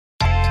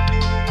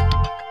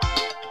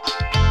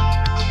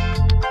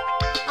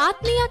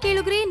ಆತ್ಮೀಯ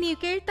ಕೇಳುಗರೆ, ನೀವು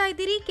ಕೇಳ್ತಾ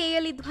ಇದ್ದೀರಿ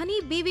ಕೆಎಲ್ಇ ಧ್ವನಿ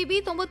B.V.B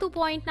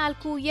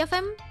 90.4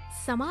 FM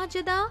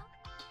ಸಮಾಜದ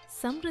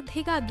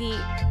ಸಮೃದ್ಧಿಗಾಗಿ.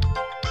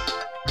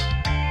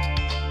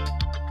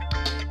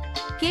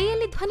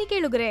 ಕೆಎಲ್ಇ ಧ್ವನಿ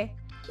ಕೇಳುಗರೆ,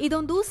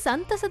 ಇದೊಂದು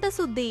ಸಂತಸದ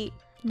ಸುದ್ದಿ.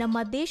 ನಮ್ಮ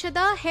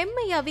ದೇಶದ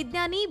ಹೆಮ್ಮೆಯ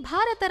ವಿಜ್ಞಾನಿ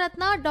ಭಾರತ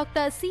ರತ್ನ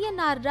ಡಾಕ್ಟರ್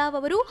CNR ರಾವ್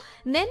ಅವರು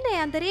ನಿನ್ನೆ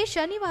ಅಂದರೆ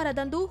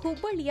ಶನಿವಾರದಂದು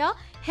ಹುಬ್ಬಳ್ಳಿಯ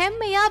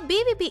ಹೆಮ್ಮೆಯ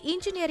B.V.B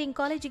ಇಂಜಿನಿಯರಿಂಗ್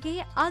ಕಾಲೇಜಿಗೆ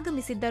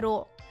ಆಗಮಿಸಿದ್ದರು.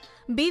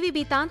 B.V.B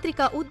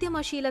ತಾಂತ್ರಿಕ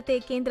ಉದ್ಯಮಶೀಲತೆ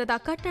ಕೇಂದ್ರದ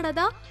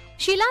ಕಟ್ಟಡದ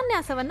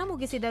ಶಿಲಾನ್ಯಾಸವನ್ನು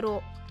ಮುಗಿಸಿದರು.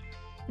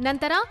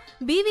 ನಂತರ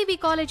B.V.B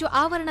ಕಾಲೇಜು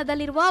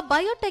ಆವರಣದಲ್ಲಿರುವ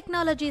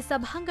ಬಯೋಟೆಕ್ನಾಲಜಿ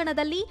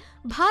ಸಭಾಂಗಣದಲ್ಲಿ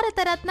ಭಾರತ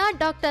ರತ್ನ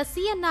ಡಾಕ್ಟರ್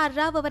CNR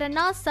ರಾವ್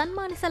ಅವರನ್ನ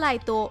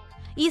ಸನ್ಮಾನಿಸಲಾಯಿತು.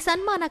 ಈ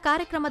ಸನ್ಮಾನ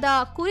ಕಾರ್ಯಕ್ರಮದ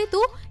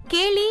ಕುರಿತು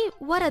ಕೇಳಿ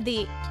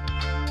ವರದಿ.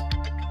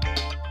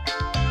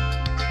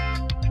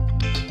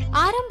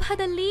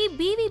 ಆರಂಭದಲ್ಲಿ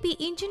B.V.B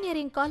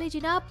ಇಂಜಿನಿಯರಿಂಗ್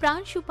ಕಾಲೇಜಿನ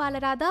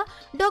ಪ್ರಾಂಶುಪಾಲರಾದ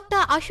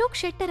ಡಾಕ್ಟರ್ ಅಶೋಕ್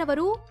ಶೆಟ್ಟರ್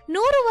ಅವರು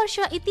 100 ವರ್ಷ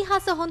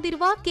ಇತಿಹಾಸ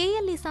ಹೊಂದಿರುವ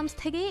ಕೆಎಲ್ಇ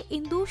ಸಂಸ್ಥೆಗೆ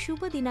ಇಂದು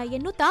ಶುಭ ದಿನ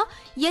ಎನ್ನುತ್ತಾ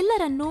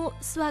ಎಲ್ಲರನ್ನೂ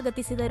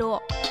ಸ್ವಾಗತಿಸಿದರು.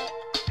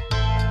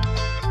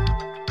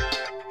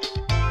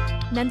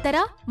 ನಂತರ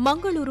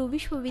ಮಂಗಳೂರು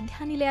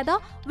ವಿಶ್ವವಿದ್ಯಾನಿಲಯದ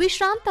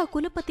ವಿಶ್ರಾಂತ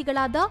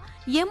ಕುಲಪತಿಗಳಾದ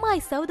ಎಂಐ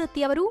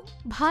ಸೌದತ್ತಿ ಅವರು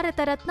ಭಾರತ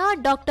ರತ್ನ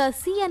ಡಾಕ್ಟರ್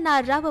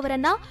CNR ರಾವ್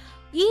ಅವರನ್ನ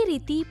ಈ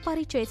ರೀತಿ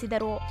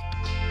ಪರಿಚಯಿಸಿದರು.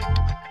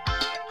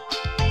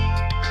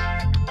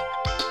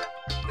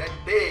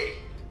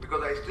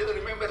 Because I still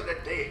remember that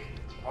day,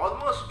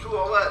 almost 2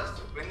 hours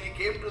when he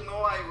came to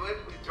know I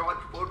worked with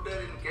George Porter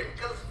in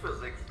chemical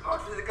physics,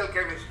 not physical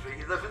chemistry.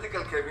 He's a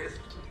physical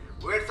chemist.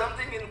 We had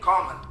something in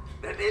common,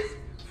 that is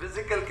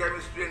physical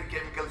chemistry and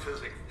chemical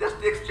physics.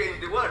 Just exchange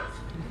the words.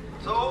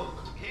 So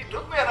he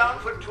took me around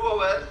for 2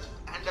 hours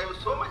and I was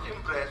so much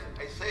impressed.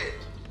 I said,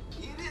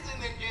 here is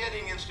an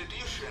engineering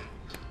institution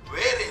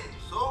wherein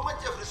so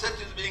much of research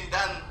is being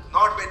done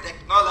not by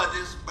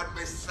technologists but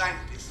by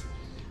scientists.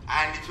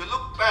 And if you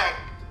look back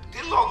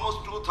till almost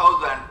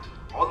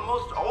 2000,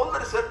 almost all the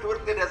research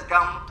work that has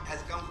come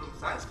from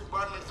science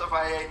departments of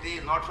IIT,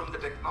 not from the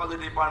technology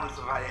departments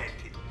of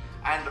IIT.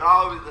 And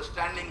Rao is the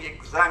standing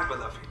example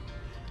of it.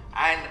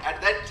 And at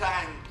that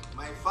time,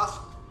 my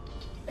first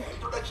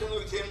introduction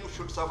with him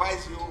should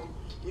suffice you.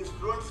 His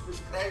students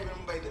describe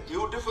him by the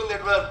beautiful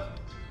adverb.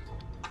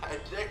 I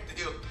checked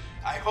you.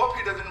 I hope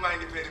he doesn't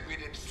mind if I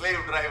repeat it.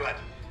 Slave driver.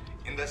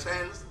 In the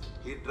sense,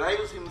 he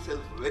drives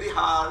himself very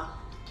hard.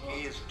 He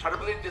is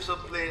terribly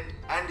disciplined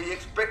and he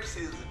expects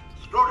his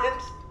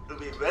students to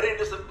be very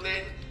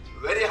disciplined,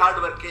 very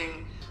hardworking.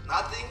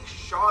 Nothing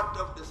short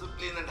of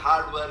discipline and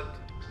hard work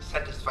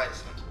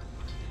satisfies him.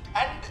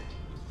 And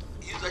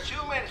his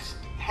achievements,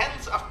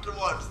 hence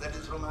afterwards, that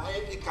is from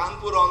IIT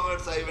Kanpur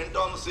onwards, I went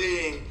on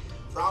seeing.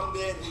 From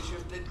there he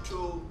shifted to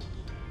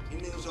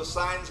Indian Institute of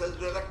Science as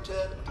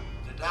director,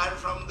 retired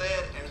from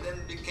there and then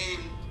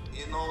became,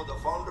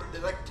 the founder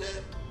director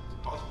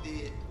of the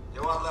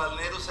Jawaharlal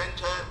Nehru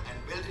Center and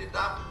built it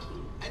up.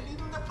 And in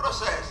the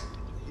process,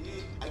 he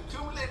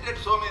accumulated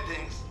so many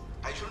things.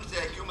 I shouldn't say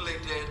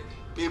accumulated,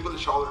 people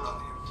showered on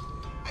him.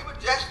 I was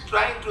just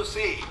trying to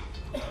see,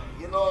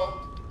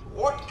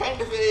 what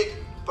kind of a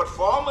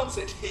performance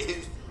it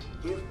is.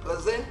 His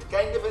present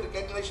kind of a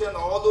recognition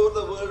all over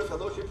the world,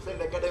 fellowships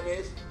and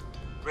academies,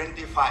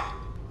 25.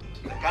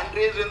 The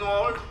countries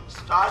involved,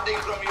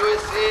 starting from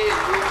USA,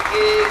 UK,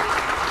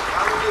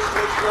 Communist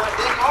Russia,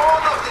 take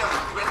all of them,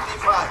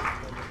 25.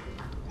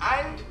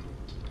 And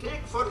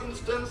take for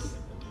instance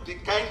the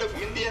kind of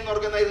Indian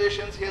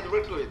organizations he has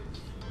worked with.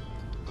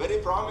 Very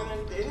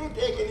prominent,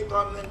 take any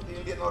prominent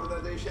Indian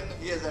organization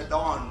he has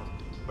adorned.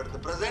 But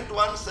the present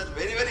ones are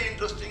very, very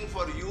interesting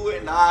for you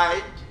and I.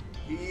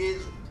 He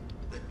is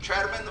the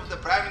chairman of the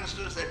Prime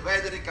Minister's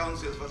Advisory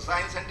Council for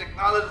Science and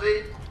Technology,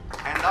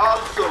 and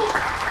also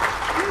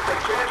he is the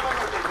chairman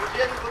of the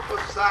Indian Group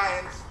of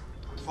Science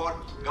for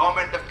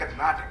Government of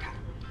Karnataka.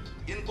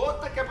 In both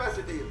the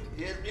capacities,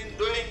 he has been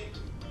doing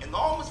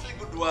enormously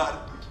good work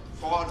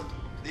for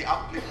the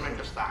upliftment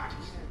of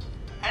science.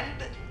 And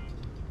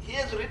he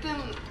has written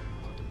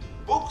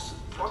books,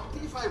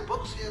 45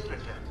 books he has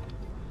written.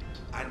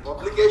 And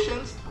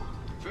publications,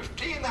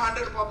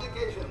 1,500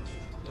 publications.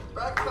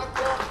 Back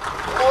factor,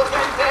 more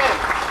than 10.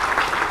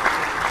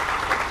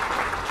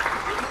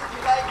 It is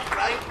like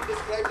trying to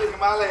describe the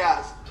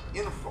Himalayas.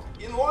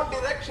 In what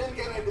direction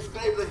can I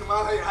describe the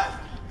Himalayas?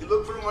 You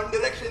look from one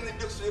direction, it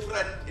looks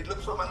different. You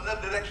look from another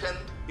direction,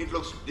 it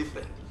looks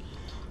different.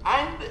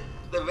 And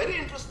the very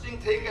interesting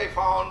thing I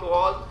found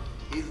was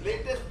his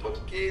latest book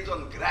is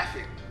on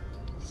graphene.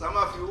 Some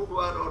of you who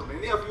are, or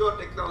many of you are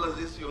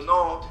technologists,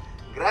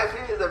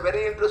 graphene is a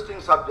very interesting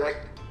subject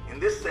in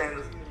this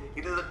sense.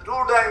 It is a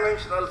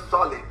 2-dimensional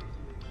solid.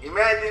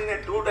 Imagine a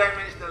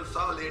 2-dimensional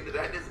solid,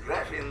 that is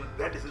graphene,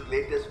 that is his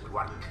latest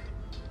work.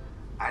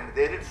 And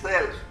there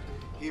itself,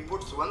 he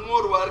puts one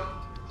more work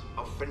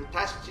of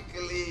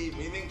fantastically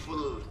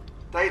meaningful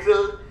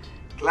title,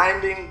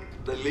 Climbing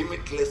the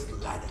Limitless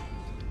Ladder.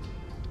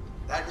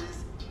 That is,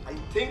 I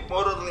think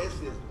more or less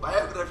his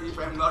biography, if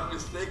I am not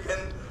mistaken,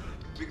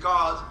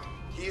 because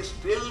he is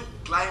still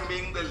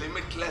climbing the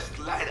limitless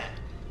ladder.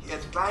 He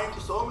has climbed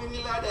so many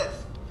ladders,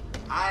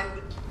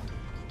 and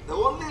The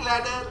only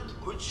ladder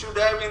which should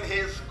have been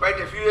his quite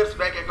a few years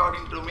back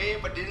according to me,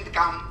 but didn't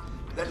come,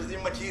 that is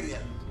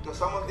immaterial. So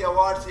some of the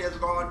awards he has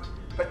got,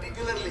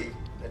 particularly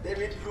the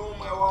David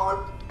Hume Award,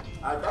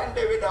 Dan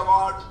David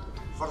Award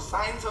for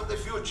Science of the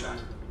Future,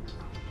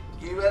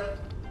 given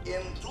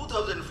in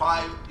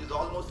 2005, is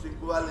almost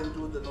equivalent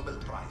to the Nobel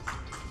Prize.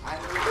 And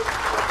we look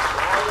at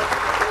all of the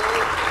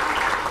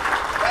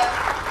well,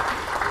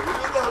 we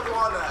will have the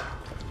honor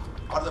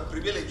or the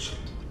privilege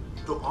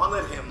to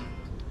honor him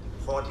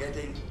for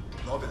getting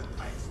Nobel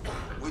Prize.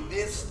 With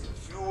these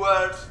few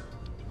words,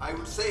 I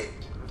would say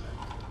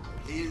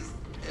he is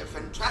a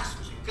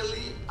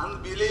fantastically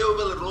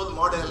unbelievable role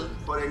model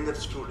for younger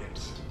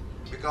students.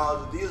 Because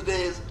these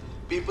days,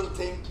 people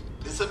think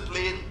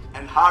discipline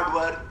and hard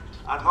work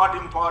are not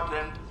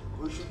important.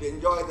 We should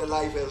enjoy the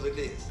life as it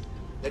is.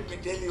 Let me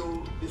tell you,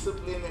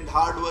 discipline and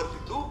hard work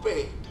do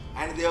pay,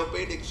 and they have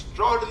paid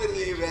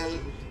extraordinarily well.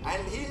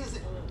 And he is,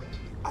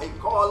 I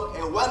call,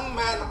 a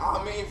one-man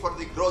army for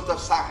the growth of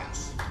science.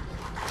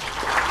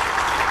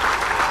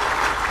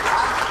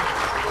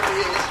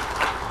 He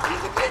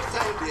is a great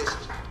scientist,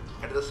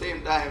 at the same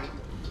time,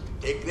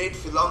 a great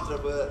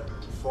philanthropist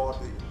for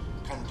the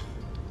country.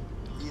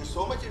 He is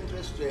so much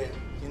interested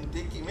in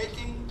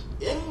making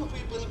young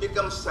people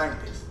become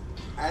scientists,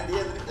 and he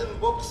has written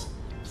books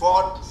for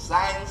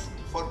science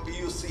for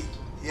PUC.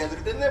 He has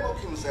written a book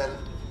himself.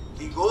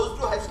 He goes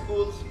to high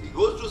schools, he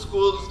goes to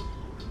schools,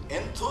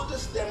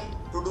 enthuses them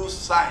to do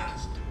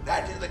science.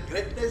 That is the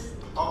greatness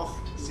of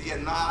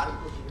CNR.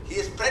 He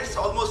spreads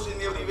almost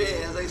in every way.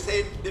 As I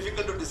said,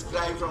 difficult to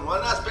describe from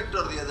one aspect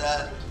or the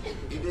other.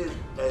 It is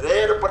a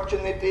rare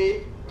opportunity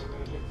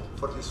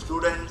for the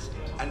students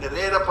and a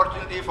rare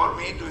opportunity for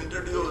me to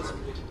introduce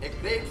a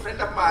great friend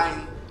of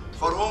mine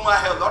for whom I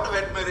have a lot of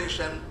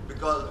admiration,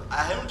 because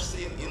I haven't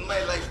seen in my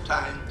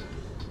lifetime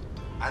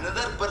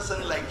another person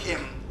like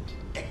him,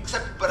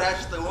 except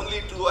perhaps the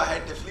only two I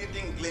had a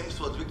fleeting glimpse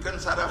was Vikram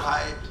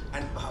Sarabhai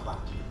and Baba.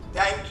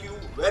 Thank you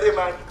very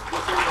much.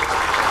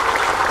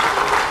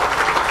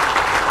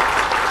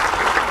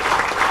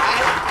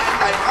 And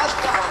I must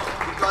add,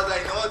 because I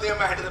know them,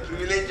 I had the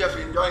privilege of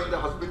enjoying the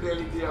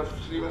hospitality of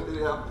Srimati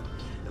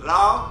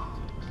Rao.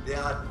 They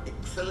are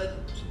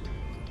excellent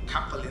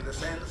couple in the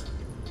sense,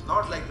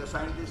 not like the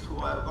scientists who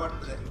have got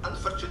an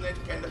unfortunate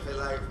kind of a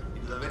life.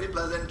 It is a very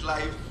pleasant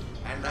life,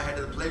 and I had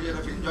the pleasure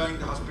of enjoying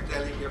the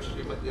hospitality of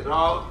Srimati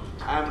Rao.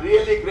 I am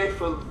really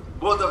grateful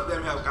both of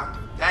them have come.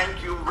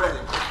 Thank you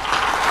very much.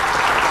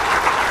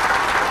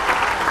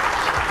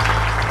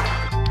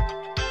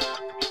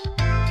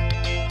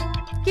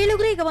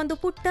 ಕೇಳುಗರೆ, ಈಗ ಒಂದು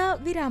ಪುಟ್ಟ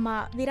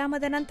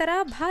ವಿರಾಮದ ನಂತರ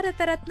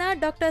Bharat Ratna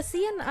doctor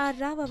CNR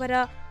Rao ಅವರ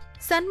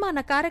ಸನ್ಮಾನ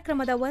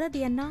ಕಾರ್ಯಕ್ರಮದ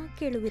ವರದಿಯನ್ನ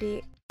ಕೇಳುವಿರಿ.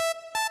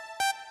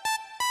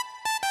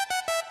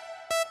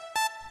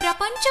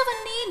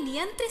 ಪ್ರಪಂಚವನ್ನೇ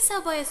ನಿಯಂತ್ರಿಸ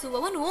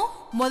ಬಯಸುವವನು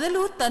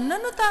ಮೊದಲು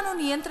ತನ್ನನ್ನು ತಾನು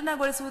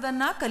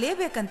ನಿಯಂತ್ರಣಗೊಳಿಸುವುದನ್ನ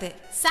ಕಲಿಯಬೇಕಂತೆ.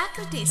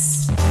 ಸಾಕ್ರಟಿಸ್.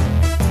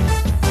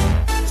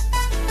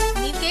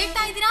 ನೀವು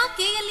ಕೇಳ್ತಾ ಇದ್ದೀರಾ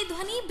KLE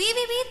ಧ್ವನಿ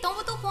BVB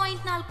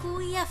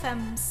 90.4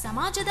 FM,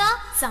 ಸಮಾಜದ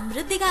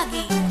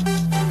ಸಮೃದ್ಧಿಗಾಗಿ.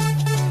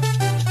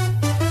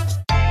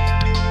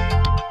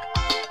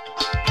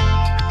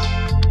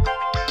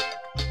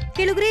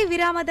 ಕೇಳುಗರೆ,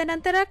 ವಿರಾಮದ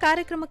ನಂತರ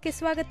ಕಾರ್ಯಕ್ರಮಕ್ಕೆ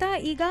ಸ್ವಾಗತ.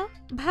 ಈಗ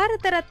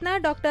ಭಾರತ ರತ್ನ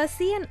ಡಾಕ್ಟರ್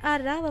CNR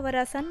ರಾವ್ ಅವರ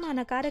ಸನ್ಮಾನ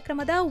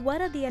ಕಾರ್ಯಕ್ರಮದ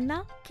ವರದಿಯನ್ನ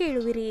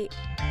ಕೇಳುವಿರಿ.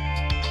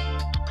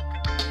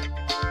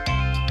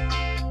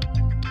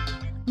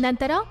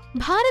 ನಂತರ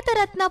ಭಾರತ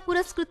ರತ್ನ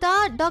ಪುರಸ್ಕೃತ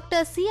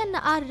ಡಾಕ್ಟರ್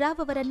CNR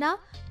ರಾವ್ ಅವರನ್ನ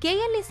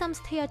KLE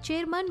ಸಂಸ್ಥೆಯ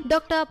ಚೇರ್ಮನ್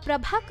ಡಾಕ್ಟರ್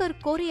ಪ್ರಭಾಕರ್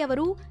ಕೋರೆ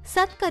ಅವರು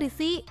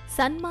ಸತ್ಕರಿಸಿ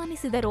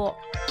ಸನ್ಮಾನಿಸಿದರು.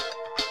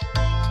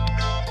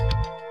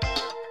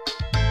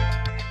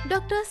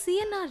 ಡಾಕ್ಟರ್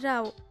CNR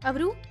ರಾವ್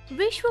ಅವರು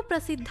ವಿಶ್ವ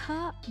ಪ್ರಸಿದ್ಧ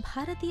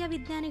ಭಾರತೀಯ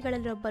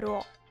ವಿಜ್ಞಾನಿಗಳಲ್ಲೊಬ್ಬರು.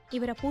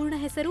 ಇವರ ಪೂರ್ಣ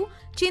ಹೆಸರು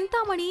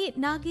ಚಿಂತಾಮಣಿ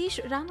ನಾಗೇಶ್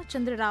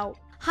ರಾಮಚಂದ್ರ ರಾವ್.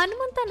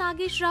 ಹನುಮಂತ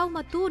ನಾಗೇಶ್ ರಾವ್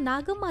ಮತ್ತು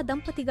ನಾಗಮ್ಮ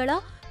ದಂಪತಿಗಳ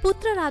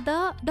ಪುತ್ರರಾದ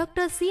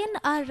ಡಾಕ್ಟರ್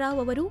CNR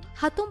ರಾವ್ ಅವರು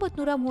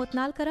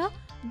 1934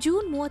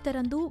 ಜೂನ್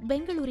 30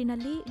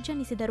 ಬೆಂಗಳೂರಿನಲ್ಲಿ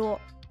ಜನಿಸಿದರು.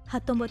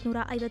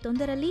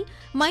 1951ರಲ್ಲಿ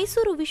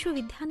ಮೈಸೂರು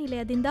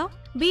ವಿಶ್ವವಿದ್ಯಾನಿಲಯದಿಂದ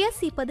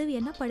BSc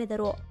ಪದವಿಯನ್ನ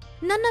ಪಡೆದರು.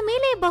 ನನ್ನ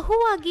ಮೇಲೆ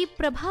ಬಹುವಾಗಿ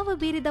ಪ್ರಭಾವ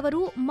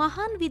ಬೀರಿದವರು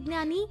ಮಹಾನ್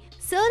ವಿಜ್ಞಾನಿ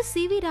ಸರ್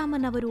CV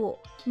ರಾಮನ್ ಅವರು.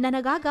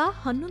 ನನಗಾಗ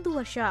 11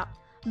 ವರ್ಷ.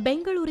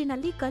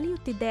 ಬೆಂಗಳೂರಿನಲ್ಲಿ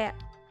ಕಲಿಯುತ್ತಿದ್ದೆ.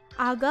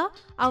 ಆಗ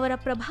ಅವರ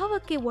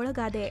ಪ್ರಭಾವಕ್ಕೆ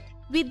ಒಳಗಾದೆ.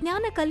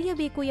 ವಿಜ್ಞಾನ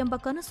ಕಲಿಯಬೇಕು ಎಂಬ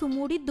ಕನಸು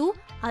ಮೂಡಿದ್ದು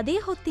ಅದೇ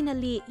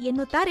ಹೊತ್ತಿನಲ್ಲಿ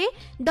ಎನ್ನುತ್ತಾರೆ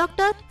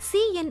ಡಾಕ್ಟರ್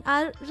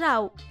CNR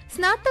ರಾವ್.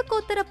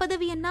 ಸ್ನಾತಕೋತ್ತರ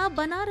ಪದವಿಯನ್ನ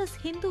ಬನಾರಸ್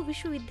ಹಿಂದೂ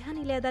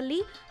ವಿಶ್ವವಿದ್ಯಾನಿಲಯದಲ್ಲಿ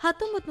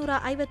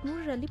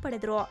 1953ರಲ್ಲಿ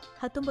ಪಡೆದರು.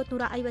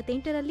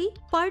 1958ರಲ್ಲಿ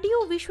ಪರ್ಡ್ಯೂ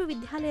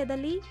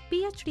ವಿಶ್ವವಿದ್ಯಾಲಯದಲ್ಲಿ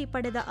PhD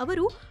ಪಡೆದ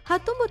ಅವರು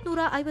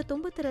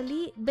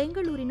 1959ರಲ್ಲಿ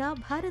ಬೆಂಗಳೂರಿನ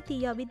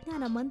ಭಾರತೀಯ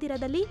ವಿಜ್ಞಾನ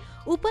ಮಂದಿರದಲ್ಲಿ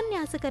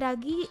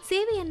ಉಪನ್ಯಾಸಕರಾಗಿ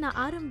ಸೇವೆಯನ್ನ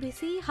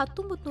ಆರಂಭಿಸಿ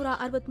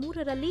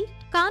 1963ರಲ್ಲಿ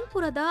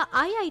ಕಾನ್ಪುರದ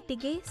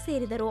IITಗೆ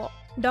ಸೇರಿದರು.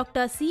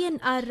 ಡಾಕ್ಟರ್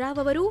CNR ರಾವ್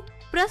ಅವರು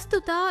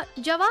ಪ್ರಸ್ತುತ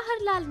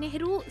Jawaharlal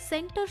Nehru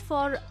centre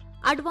for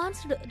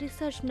advanced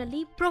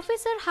ರಿಸರ್ಚ್ನಲ್ಲಿ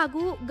professor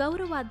ಹಾಗೂ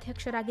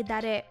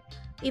ಗೌರವಾಧ್ಯಕ್ಷರಾಗಿದ್ದಾರೆ.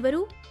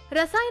 ಇವರು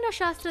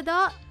ರಸಾಯನಶಾಸ್ತ್ರದ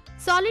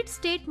ಸಾಲಿಡ್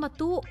ಸ್ಟೇಟ್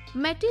ಮತ್ತು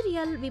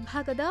ಮೆಟೀರಿಯಲ್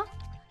ವಿಭಾಗದ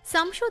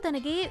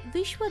ಸಂಶೋಧನೆಗೆ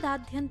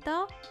ವಿಶ್ವದಾದ್ಯಂತ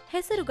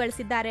ಹೆಸರು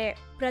ಗಳಿಸಿದ್ದಾರೆ.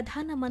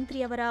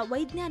 ಪ್ರಧಾನಮಂತ್ರಿಯವರ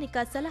ವೈಜ್ಞಾನಿಕ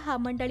ಸಲಹಾ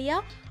ಮಂಡಳಿಯ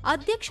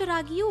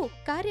ಅಧ್ಯಕ್ಷರಾಗಿಯೂ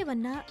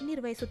ಕಾರ್ಯವನ್ನ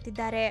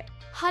ನಿರ್ವಹಿಸುತ್ತಿದ್ದಾರೆ.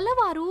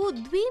 ಹಲವಾರು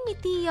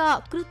ದ್ವಿಮಿತೀಯ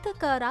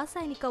ಕೃತಕ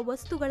ರಾಸಾಯನಿಕ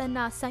ವಸ್ತುಗಳನ್ನ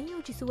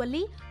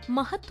ಸಂಯೋಜಿಸುವಲ್ಲಿ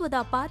ಮಹತ್ವದ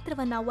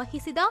ಪಾತ್ರವನ್ನ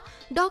ವಹಿಸಿದ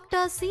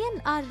ಡಾಕ್ಟರ್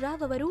CNR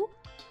ರಾವ್ ಅವರು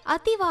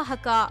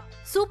ಅತಿವಾಹಕ,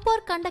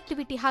 ಸೂಪರ್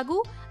ಕಂಡಕ್ಟಿವಿಟಿ ಹಾಗೂ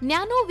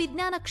ನ್ಯಾನೋ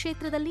ವಿಜ್ಞಾನ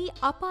ಕ್ಷೇತ್ರದಲ್ಲಿ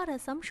ಅಪಾರ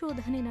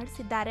ಸಂಶೋಧನೆ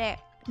ನಡೆಸಿದ್ದಾರೆ.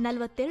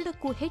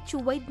 42ಕ್ಕೂ ಹೆಚ್ಚು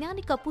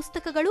ವೈಜ್ಞಾನಿಕ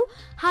ಪುಸ್ತಕಗಳು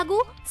ಹಾಗೂ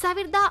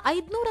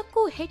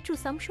 1500ಕ್ಕೂ ಹೆಚ್ಚು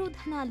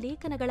ಸಂಶೋಧನಾ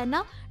ಲೇಖನಗಳನ್ನ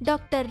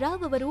ಡಾಕ್ಟರ್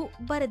ರಾವ್ ಅವರು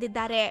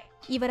ಬರೆದಿದ್ದಾರೆ.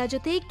 ಇವರ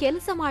ಜೊತೆ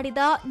ಕೆಲಸ ಮಾಡಿದ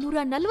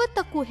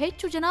 140ಕ್ಕೂ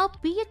ಹೆಚ್ಚು ಜನ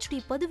PhD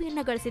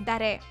ಪದವಿಯನ್ನ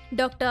ಗಳಿಸಿದ್ದಾರೆ.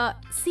 ಡಾಕ್ಟರ್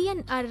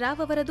CNR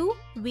ರಾವ್ ಅವರದು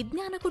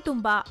ವಿಜ್ಞಾನ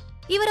ಕುಟುಂಬ.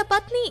 ಇವರ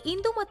ಪತ್ನಿ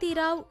ಇಂದುಮತಿ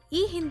ರಾವ್ ಈ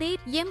ಹಿಂದೆ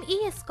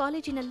MES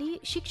ಕಾಲೇಜಿನಲ್ಲಿ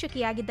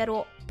ಶಿಕ್ಷಕಿಯಾಗಿದ್ದರು.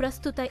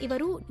 ಪ್ರಸ್ತುತ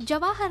ಇವರು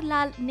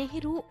ಜವಾಹರ್ಲಾಲ್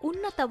ನೆಹರು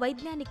ಉನ್ನತ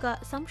ವೈಜ್ಞಾನಿಕ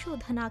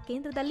ಸಂಶೋಧನಾ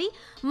ಕೇಂದ್ರದಲ್ಲಿ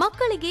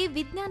ಮಕ್ಕಳಿಗೆ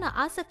ವಿಜ್ಞಾನ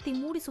ಆಸಕ್ತಿ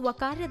ಮೂಡಿಸುವ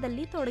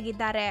ಕಾರ್ಯದಲ್ಲಿ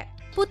ತೊಡಗಿದ್ದಾರೆ.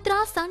 ಪುತ್ರ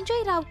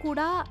ಸಂಜಯ್ ರಾವ್ ಕೂಡ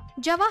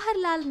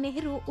ಜವಾಹರ್ಲಾಲ್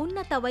ನೆಹರು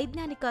ಉನ್ನತ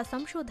ವೈಜ್ಞಾನಿಕ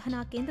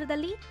ಸಂಶೋಧನಾ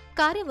ಕೇಂದ್ರದಲ್ಲಿ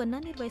ಕಾರ್ಯವನ್ನ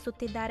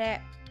ನಿರ್ವಹಿಸುತ್ತಿದ್ದಾರೆ.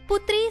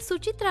 ಪುತ್ರಿ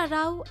ಸುಚಿತ್ರಾ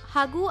ರಾವ್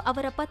ಹಾಗೂ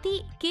ಅವರ ಪತಿ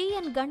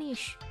KN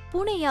ಗಣೇಶ್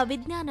ಪುಣೆಯ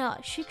ವಿಜ್ಞಾನ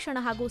ಶಿಕ್ಷಣ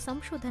ಹಾಗೂ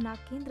ಸಂಶೋಧನಾ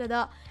ಕೇಂದ್ರದ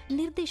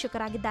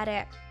ನಿರ್ದೇಶಕರಾಗಿದ್ದಾರೆ.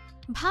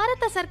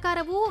 ಭಾರತ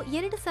ಸರ್ಕಾರವು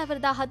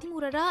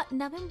 2013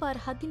 ನವೆಂಬರ್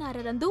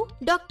 16ರಂದು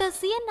ಡಾಕ್ಟರ್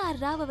CNR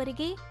ರಾವ್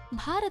ಅವರಿಗೆ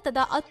ಭಾರತದ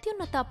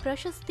ಅತ್ಯುನ್ನತ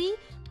ಪ್ರಶಸ್ತಿ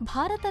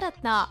ಭಾರತ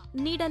ರತ್ನ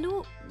ನೀಡಲು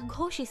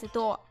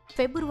ಘೋಷಿಸಿತು.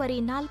 ಫೆಬ್ರವರಿ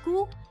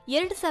 4,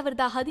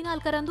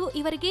 2014ರಂದು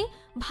ಇವರಿಗೆ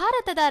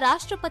ಭಾರತದ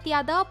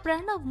ರಾಷ್ಟ್ರಪತಿಯಾದ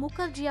ಪ್ರಣವ್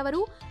ಮುಖರ್ಜಿ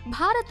ಅವರು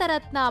ಭಾರತ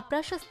ರತ್ನ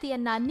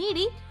ಪ್ರಶಸ್ತಿಯನ್ನ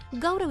ನೀಡಿ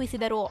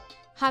ಗೌರವಿಸಿದರು.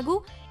 ಹಾಗೂ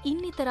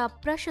ಇನ್ನಿತರ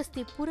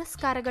ಪ್ರಶಸ್ತಿ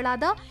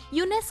ಪುರಸ್ಕಾರಗಳಾದ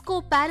ಯುನೆಸ್ಕೋ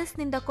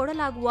ಪ್ಯಾರಿಸ್ನಿಂದ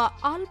ಕೊಡಲಾಗುವ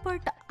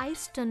ಆಲ್ಬರ್ಟ್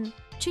ಐನ್ಸ್ಟೈನ್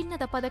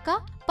ಚಿನ್ನದ ಪದಕ,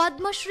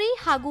 ಪದ್ಮಶ್ರೀ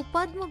ಹಾಗೂ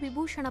ಪದ್ಮ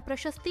ವಿಭೂಷಣ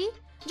ಪ್ರಶಸ್ತಿ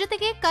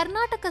ಜೊತೆಗೆ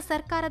ಕರ್ನಾಟಕ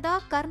ಸರ್ಕಾರದ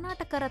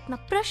ಕರ್ನಾಟಕ ರತ್ನ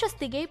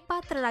ಪ್ರಶಸ್ತಿಗೆ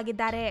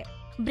ಪಾತ್ರರಾಗಿದ್ದಾರೆ.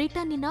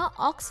 ಬ್ರಿಟನ್ನಿನ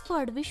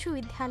ಆಕ್ಸ್ಫರ್ಡ್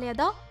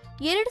ವಿಶ್ವವಿದ್ಯಾಲಯದ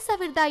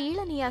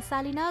 2007ನೇ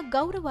ಸಾಲಿನ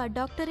ಗೌರವ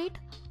ಡಾಕ್ಟರೇಟ್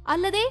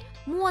ಅಲ್ಲದೆ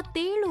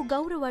 37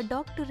 ಗೌರವ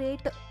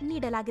ಡಾಕ್ಟರೇಟ್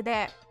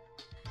ನೀಡಲಾಗಿದೆ.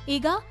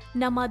 ಈಗ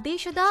ನಮ್ಮ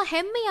ದೇಶದ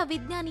ಹೆಮ್ಮೆಯ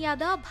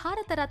ವಿಜ್ಞಾನಿಯಾದ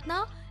ಭಾರತ ರತ್ನ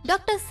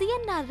ಡಾಕ್ಟರ್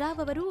CNR ರಾವ್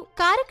ಅವರು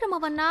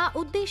ಕಾರ್ಯಕ್ರಮವನ್ನ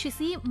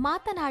ಉದ್ದೇಶಿಸಿ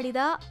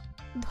ಮಾತನಾಡಿದ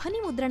ಧ್ವನಿ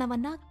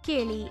ಮುದ್ರಣವನ್ನ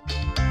ಕೇಳಿ.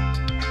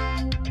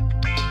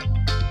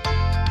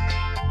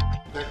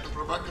 Dr.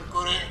 Prabhakar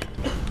Kore,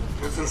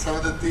 Professor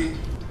Savadatti,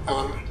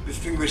 our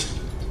distinguished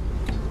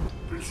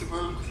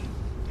principals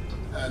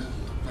and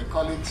my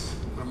colleagues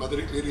from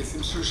other various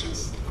institutions,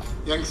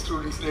 young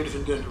students, ladies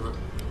and gentlemen.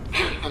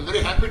 I'm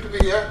very happy to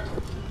be here.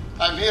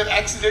 I'm here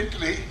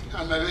accidentally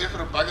on my way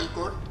from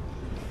Bagalkot.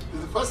 This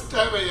is the first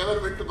time I ever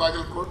went to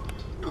Bagalkot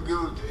to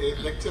give a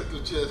lecture to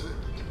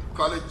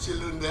college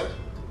children there.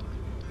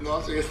 And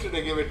also yesterday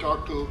I gave a talk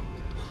to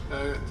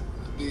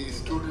the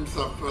students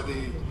of the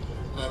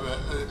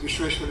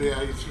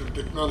Vishweshwaraya Institute of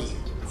Technology.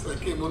 So I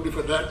came only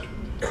for that.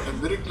 I'm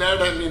very glad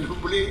I'm in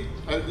Hubli.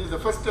 This is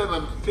the first time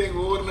I'm staying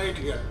overnight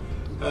here.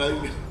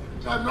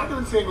 I'm not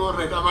even staying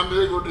overnight. I'm on the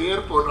way to go to the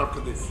airport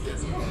after this.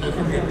 Yes, I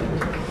forget.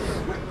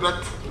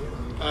 But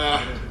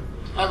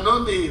I've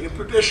known the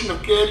reputation of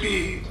KLE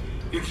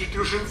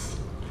institutions.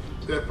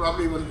 They're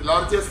probably one of the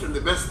largest and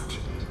the best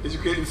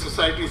educating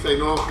societies I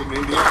know of in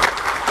India.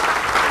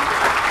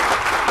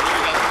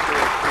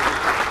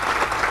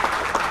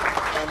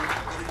 I'm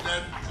very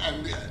glad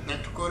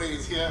Dr. Kore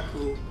is here,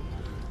 who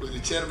is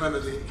the chairman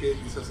of the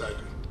KLE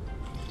Society.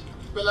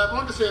 Well, I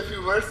want to say a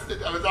few words.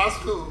 That I was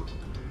asked to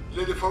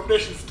lay the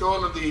foundation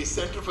stone of the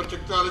Center for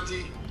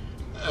Technology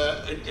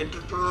and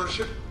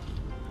Entrepreneurship.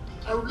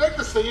 I would like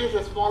to suggest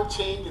a small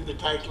change in the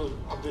title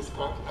of this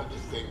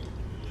thing.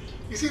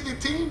 You see, the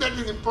thing that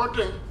is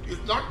important is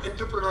not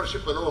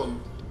entrepreneurship alone,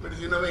 but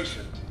is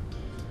innovation.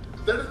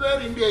 That is where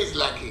India is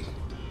lacking.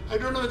 I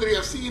don't know whether you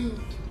have seen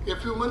a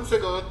few months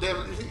ago, they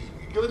have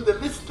given the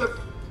list of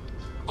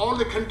all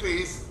the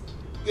countries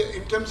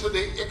in terms of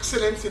the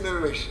excellence in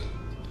innovation.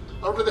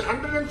 Out of the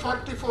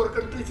 144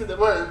 countries in the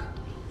world,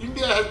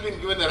 India has been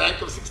given a rank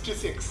of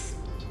 66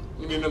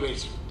 in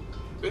innovation.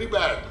 Very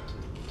bad.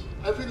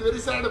 I feel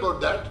very sad about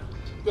that.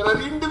 There are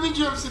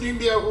individuals in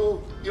India who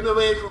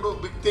innovate, who do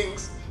big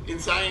things in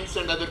science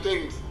and other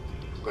things.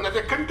 But as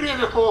a country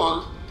as a whole,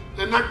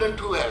 they have not done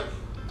too well.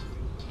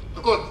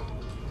 Because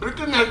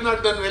Britain has not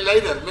done well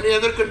either. Many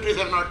other countries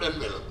have not done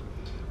well.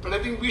 But I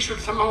think we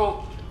should somehow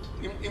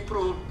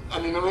improve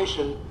on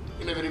innovation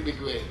in a very big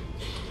way.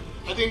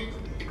 I think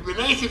it would be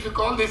nice if you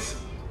call this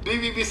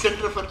B.V.B.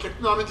 Center for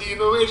Technology,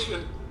 Innovation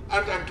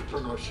and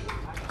Entrepreneurship.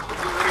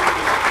 It's a very,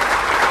 very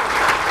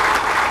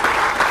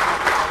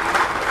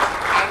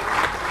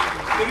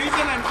The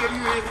reason I'm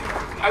telling you is,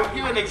 I'll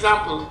give an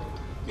example.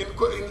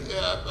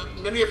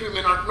 Many of you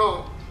may not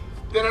know,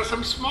 there are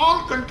some small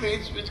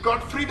countries which got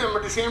freedom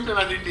at the same time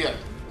as India.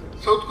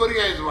 South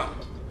Korea is one.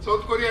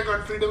 South Korea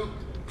got freedom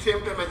at the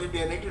same time as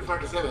India in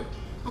 1947.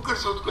 Look at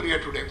South Korea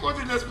today. Of course,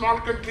 it's a small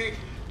country,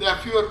 there are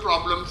fewer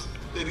problems,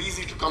 they're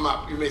easy to come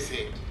up, you may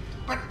say.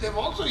 But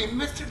they've also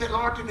invested a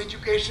lot in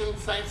education,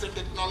 science and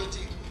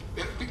technology,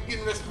 They're big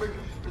investment,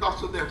 and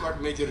also they have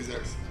got major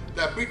results.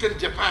 They have beaten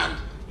Japan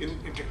in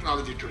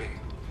technology today.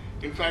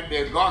 In fact, they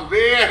have gone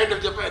way ahead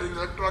of Japan in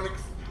the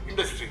electronics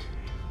industry.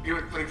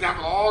 Even, for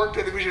example, all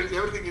televisions,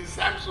 everything is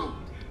Samsung.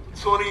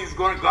 Sony is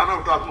gone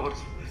out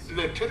almost. It's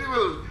a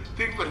terrible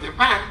thing for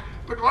Japan.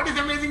 But what is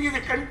amazing is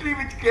a country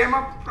which came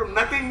up from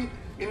nothing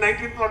in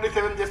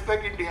 1947, just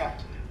like India,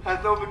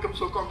 has now become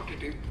so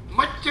competitive.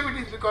 Much of it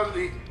is because of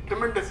the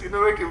tremendous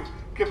innovative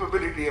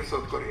capability of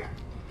South Korea.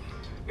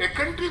 A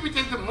country which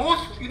has the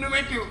most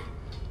innovative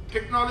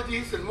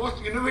technologies and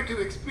most innovative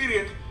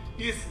experience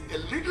is a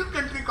little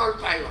country called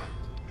Taiwan.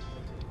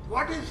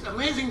 What is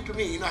amazing to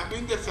me, I've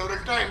been there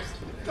several times,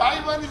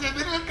 Taiwan is a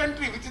little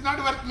country which is not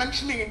worth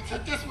mentioning. It's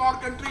such a small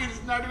country,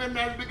 it's not even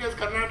as big as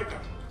Karnataka.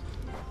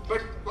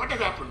 But what has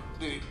happened?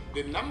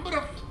 The number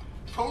of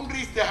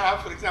foundries they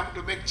have, for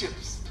example, to make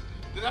chips,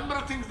 the number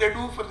of things they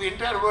do for the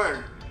entire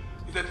world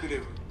is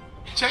unbelievable.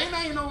 China,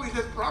 is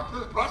has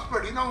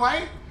prospered. You know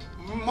why?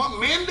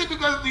 Mainly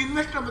because of the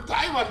investment of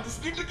Taiwan.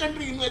 This little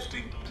country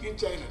investing in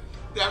China.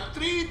 There are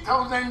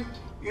 3,000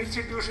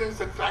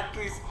 institutions and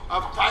factories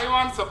of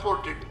Taiwan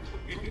supported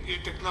in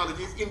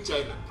technologies in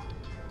China.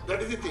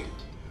 That is the thing.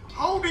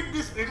 How did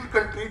this little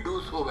country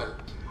do so well?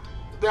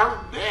 They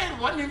have there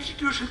one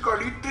institution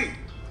called ITRI.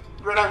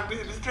 When I've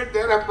visited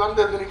there, I've gone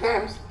there many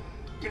times.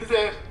 It is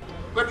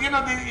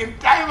in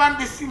Taiwan,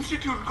 this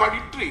institute called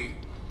ITRI,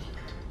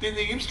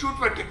 the Institute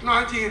for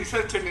Technology,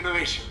 Research and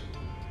Innovation.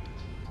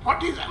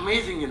 What is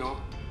amazing,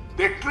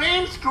 they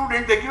train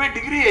students, they give a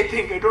degree, I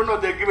think, I don't know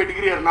if they give a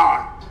degree or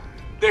not.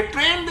 They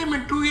train them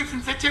in 2 years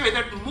in such a way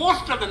that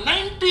most of the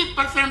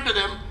 90% of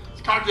them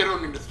start their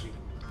own industry.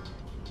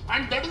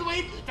 And that is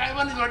why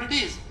Taiwan is what it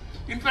is.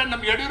 In fact,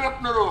 ನಮ್ಮ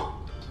ಯಡಿಯೂರಪ್ಪನವರು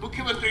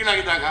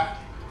ಮುಖ್ಯಮಂತ್ರಿಗಳಾಗಿದ್ದಾಗ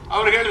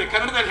ಅವ್ರು ಹೇಳಿದೆ,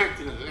 ಕನ್ನಡದಲ್ಲಿ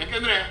ಹೇಳ್ತೀನಿ ಅದು,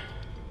 ಯಾಕೆಂದ್ರೆ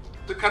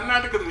ಇದು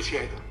ಕರ್ನಾಟಕದ ವಿಷಯ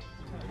ಇದು.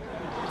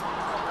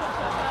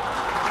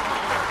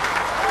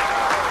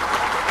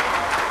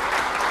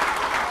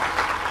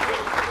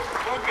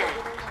 Okay.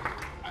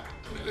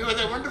 He was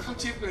a wonderful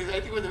chief minister. I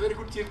think he was a very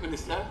good chief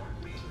minister.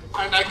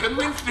 And I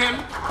convinced him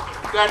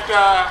that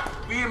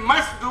we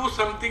must do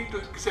something to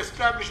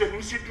establish an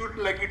institute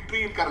like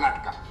ITRI in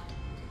Karnataka.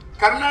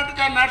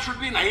 Karnataka not should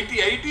be in IT.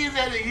 IT is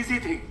an easy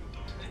thing.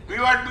 We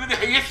want to be the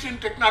highest in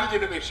technology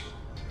innovation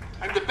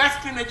and the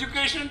best in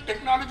education,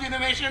 technology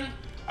innovation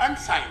and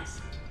science.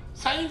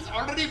 Science,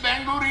 already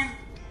Bangalore is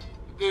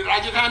the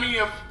Rajdhani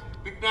of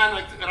Vignan,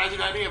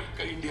 Rajdhani of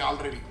India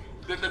already.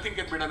 Then nothing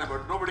can be done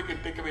about it. Nobody can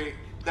take away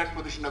that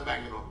position of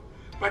Bangalore.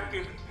 But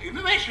in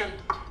innovation,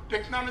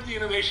 technology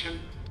innovation,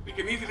 we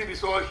can easily be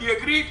so. He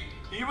agreed,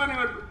 even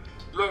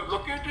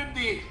located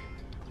the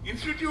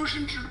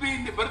institution should be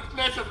in the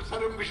birthplace of Sir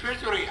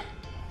Vishweswaraya,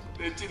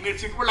 near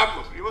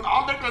Chikballapur. Even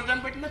all that was done,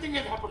 but nothing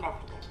has happened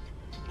after that.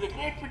 It's a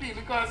great pity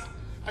because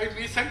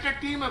we sent a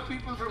team of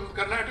people from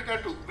Karnataka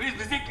to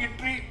visit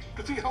ITRI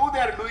to see how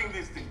they are doing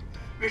these things.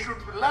 We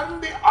should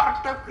learn the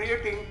art of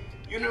creating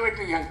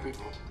innovative young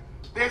people.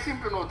 They seem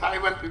to know,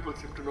 Taiwan people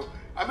seem to know.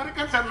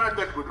 Americans are not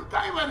that good.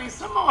 Taiwan is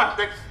somehow has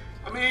that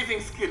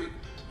amazing skill,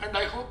 and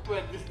I hope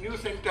this new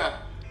center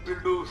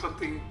will do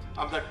something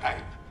of that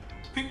type.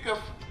 Think of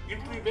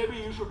ITRI, maybe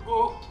you should go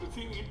to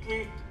see ITRI.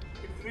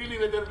 It's really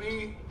whether we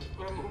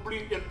from Hubli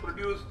can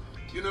produce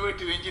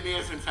innovative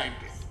engineers and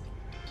scientists.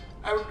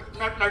 I would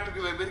not like to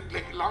give a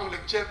very long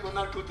lecture, one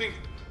or two things.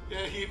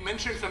 He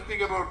mentioned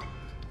something about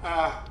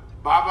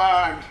Baba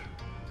and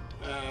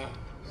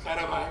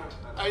Sarabhai.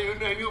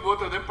 I knew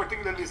both of them,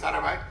 particularly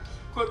Sarabhai.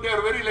 Because they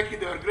are very lucky,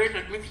 they were great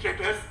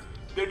administrators.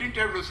 They didn't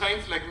have to do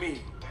science like me.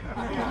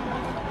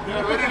 They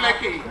are very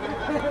lucky.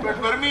 But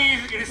for me,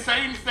 it is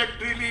science that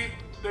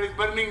is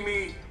burning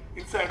me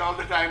inside all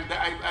the time.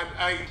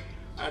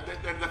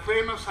 The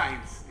flame of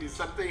science is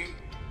something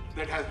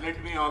that has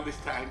led me all this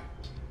time.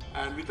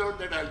 And without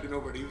that, I'll be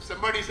nobody. If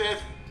somebody says,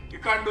 you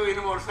can't do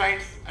any more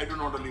science, I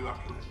don't want to live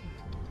after that.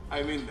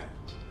 I mean that.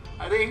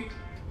 I think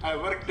I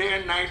worked day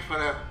and night for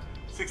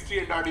 60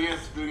 and odd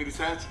years doing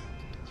research,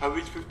 of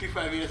which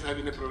 55 years I've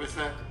been a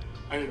professor,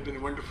 and it's been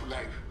a wonderful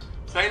life.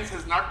 Science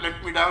has not let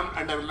me down,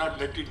 and I will not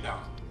let it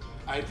down.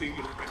 I think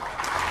it will be.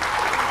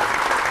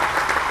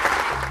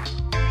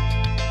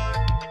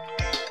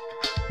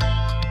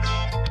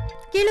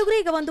 ಕೇಳುಗರೆ,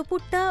 ಈಗ ಒಂದು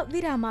ಪುಟ್ಟ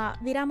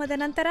ವಿರಾಮದ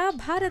ನಂತರ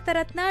Bharat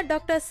Ratna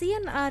doctor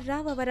CNR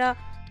Rao ಅವರ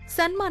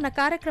ಸನ್ಮಾನ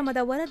ಕಾರ್ಯಕ್ರಮದ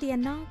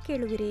ವರದಿಯನ್ನ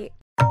ಕೇಳುವಿರಿ.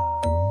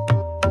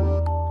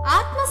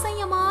 ಆತ್ಮ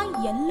ಸಂಯಮ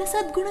ಎಲ್ಲ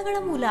ಸದ್ಗುಣಗಳ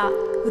ಮೂಲ,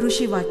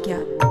 ಋಷಿವಾಕ್ಯ.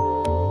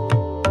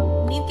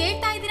 ನೀವು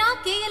ಕೇಳ್ತಾ ಇದ್ದೀರಾ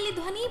KLE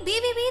ಧ್ವನಿ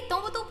B.V.B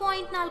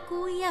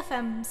 90.4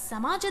 FM,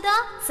 ಸಮಾಜದ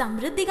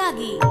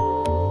ಸಮೃದ್ಧಿಗಾಗಿ.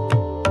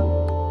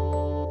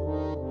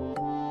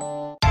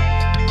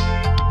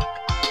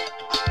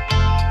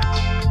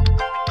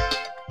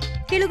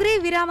 ಕೇಳುಗರೆ,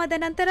 ವಿರಾಮದ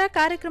ನಂತರ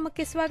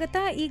ಕಾರ್ಯಕ್ರಮಕ್ಕೆ ಸ್ವಾಗತ.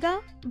 ಈಗ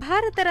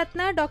ಭಾರತ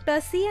ರತ್ನ ಡಾಕ್ಟರ್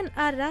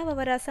CNR ರಾವ್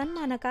ಅವರ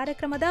ಸನ್ಮಾನ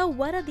ಕಾರ್ಯಕ್ರಮದ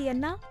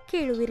ವರದಿಯನ್ನ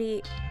ಕೇಳುವಿರಿ.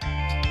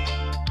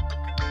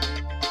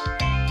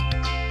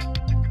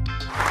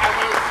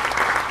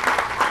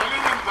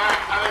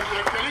 I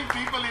was telling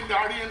people in the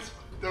audience,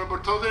 there were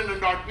about 1,000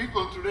 and odd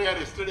people today or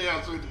yesterday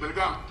also in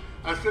Belgaum.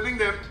 I was telling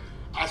them,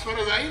 As far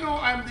as I know,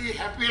 I'm the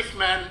happiest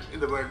man in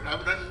the world.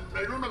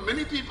 I don't know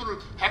many people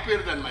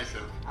happier than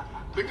myself.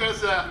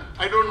 Because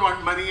I don't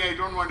want money, I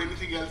don't want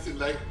anything else in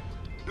life.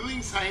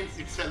 Doing science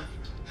itself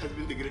has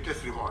been the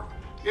greatest reward.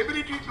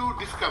 Ability to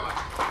discover,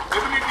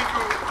 ability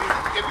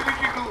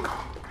to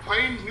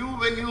find new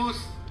venues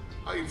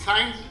in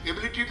science,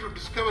 ability to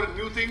discover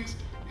new things,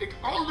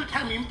 all the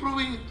time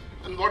improving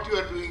on what you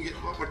are doing,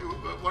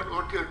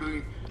 what you are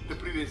doing the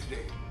previous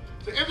day.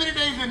 So every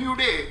day is a new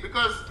day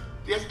because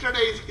yesterday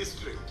is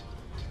history.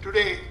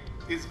 Today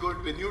is going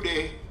to be a new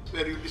day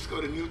where you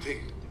discover a new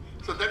thing.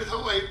 So that is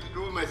how I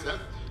do myself.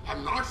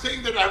 I'm not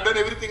saying that I've done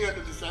everything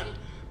under the sun,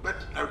 but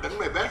I've done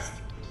my best.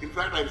 In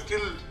fact, I'm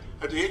still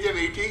at the age of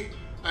 80.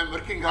 I'm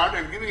working hard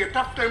and giving a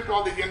tough time to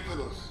all these young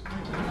fellows.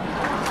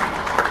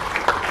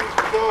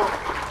 So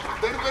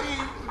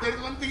there is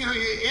one thing.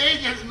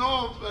 Age has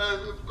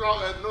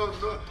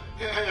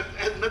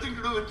has nothing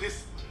to do with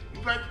this.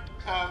 In fact,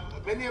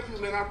 many of you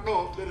may not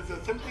know there is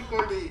something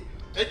called the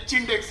H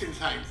index in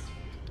science.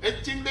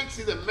 H index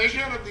is a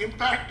measure of the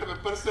impact of a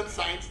person's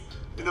science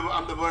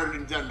on the world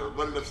in general,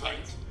 world of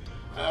science.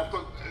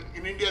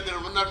 In India, there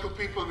are 1 or 2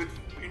 people with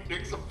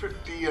index of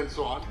 50 and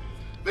so on.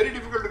 Very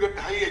difficult to get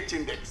high H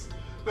index.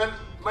 Well,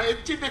 my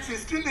H index is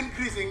still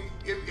increasing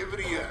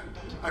every year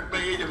at my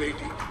age of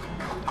 80.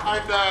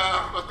 And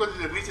of course,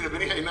 it reached a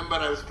very high number.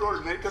 I was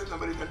told the latest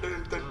number is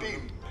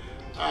 113.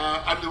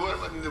 And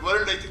in the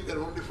world, I think there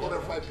are only 4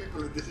 or 5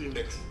 people with this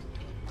index.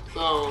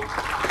 So,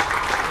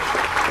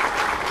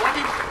 what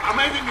is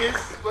amazing is,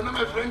 one of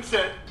my friends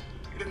said,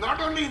 it is not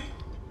only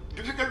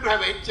difficult to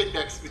have H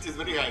index, which is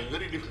very high,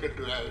 very difficult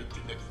to have H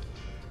index.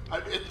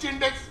 And H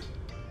index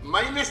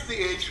minus the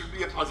age should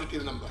be a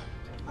positive number.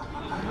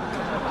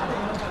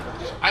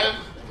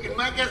 In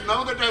my case,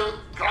 now that I have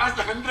crossed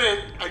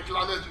 100, I will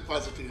always be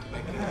positive in my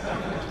case.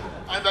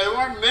 And I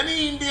want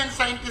many Indian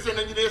scientists and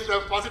engineers to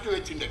have positive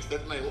H index.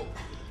 That's my hope.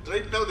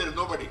 Right now, there is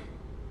nobody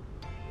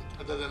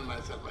other than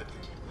myself, I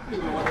think.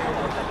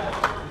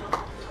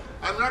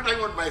 I'm not talking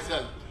about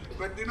myself,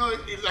 but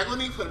it's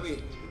agony for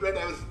me. But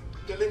I was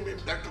telling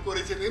Dr.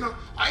 Corey, said,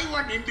 I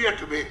want India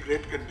to be a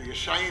great country, a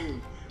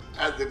shine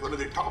as one of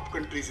the top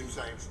countries in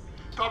science,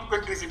 top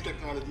countries in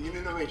technology, in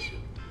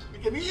innovation. We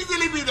can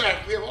easily be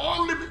that. We have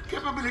all the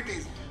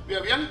capabilities. We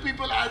have young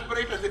people as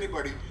bright as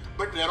anybody,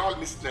 but they are all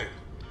misled.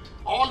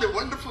 All the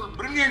wonderful,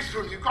 brilliant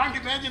students. You can't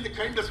imagine the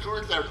kind of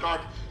students I have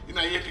taught in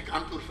IIT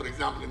Kanpur, for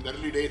example, in the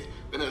early days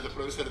when I was a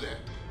professor there.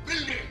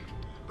 Brilliant.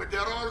 But they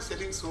are all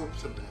selling soap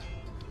somewhere.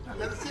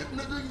 They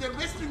are doing their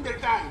best in their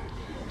time.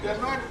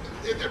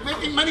 They're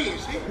making money, you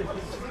see.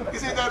 You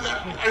see,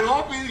 I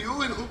hope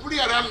you in Hubli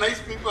are all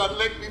nice people,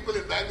 unlike people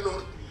in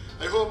Bangalore.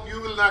 I hope you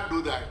will not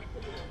do that.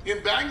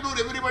 In Bangalore,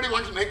 everybody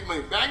wants to make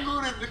money.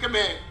 Bangalore has become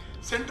a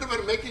center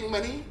for making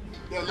money.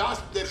 They have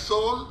lost their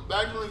soul.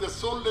 Bangalore is a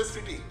soulless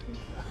city.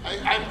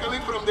 I'm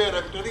coming from there,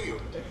 I'm telling you.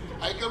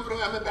 I'm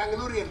a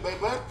Bangalorean by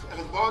birth. I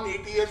was born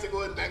 80 years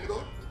ago in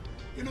Bangalore.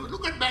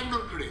 Look at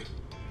Bangalore today.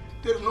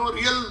 There's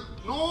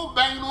no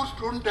Bangalore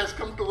student has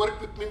come to work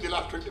with me in the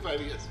last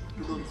 25 years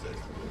to do research.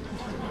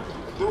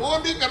 The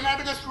only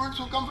Karnataka students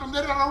who come from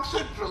there are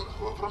outside, from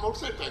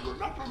outside Bangalore,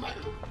 not from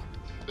Bangalore.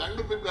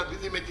 Bangalore people are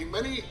busy making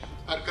money,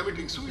 are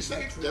committing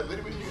suicides, they are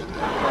very busy.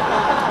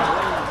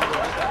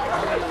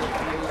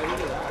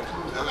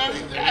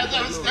 As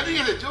I was telling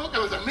as a joke, I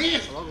was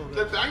amazed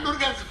that Bangalore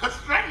gets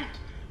first rank.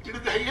 It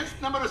is the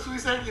highest number of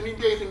suicides in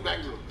India is in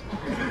Bangalore.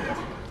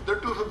 The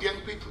two of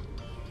young people.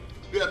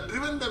 We have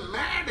driven them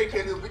mad, I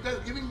tell you, because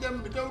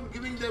without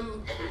giving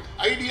them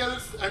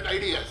ideals and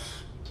ideas.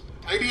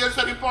 Ideals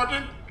are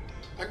important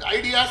and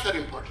ideas are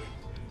important.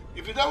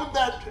 If without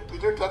that, we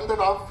will turn that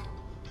off,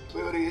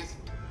 whoever he is.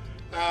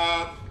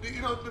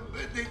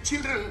 The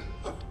children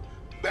of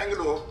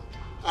Bangalore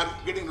are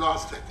getting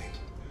lost, I think.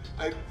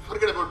 I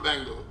forget about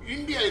Bangalore.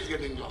 India is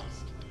getting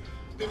lost.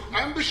 The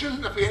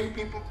ambition of a young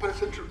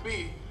person should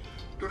be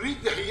to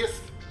reach the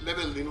highest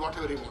level in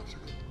whatever he wants to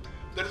do.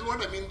 That is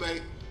what I mean by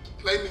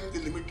climbing the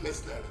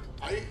limitless ladder.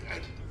 I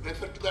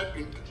refer to that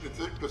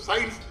to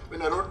science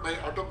when I wrote my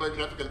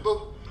autobiographical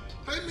book,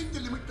 climbing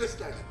the limitless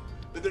ladder.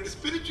 Whether it is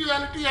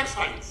spirituality or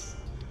science,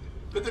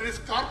 whether it is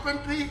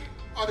carpentry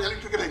or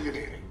electrical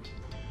engineering,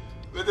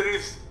 whether it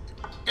is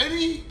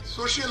any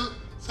social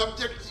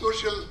subject,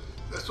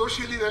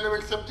 socially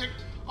relevant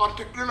subject or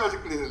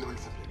technologically relevant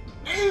subject.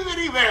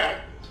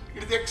 Everywhere,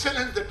 it is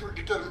excellence that will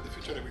determine the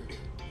future of India.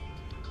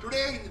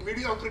 Today, it is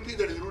mediocrity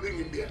that is ruling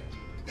India.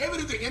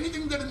 Everything,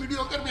 anything that is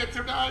mediocre, we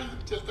accept, that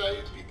is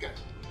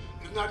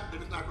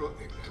not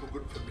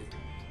good for me.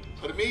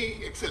 For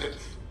me,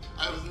 excellence.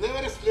 I was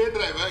never a slave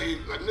driver, he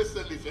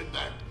unnecessarily said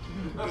that.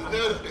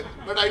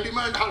 But I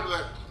demand hard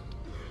work.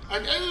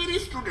 And every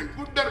student,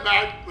 good or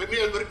bad, when he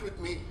has worked with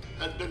me,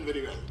 has done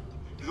very well.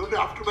 It's only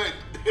after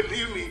they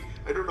leave me,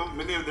 I don't know,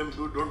 many of them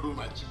don't do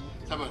much.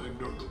 Some of them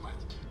don't do much.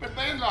 But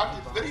by and large,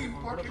 it's very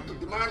important to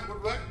demand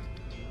good work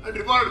and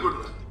reward good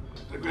work.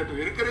 And we have to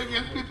encourage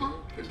young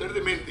people, and that is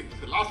the main thing.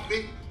 So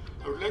lastly,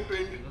 I would like to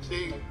end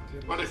saying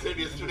what I said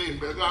yesterday in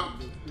Belgaum.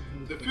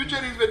 The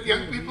future is with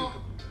young people.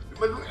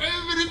 must do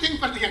everything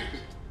for the young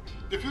people.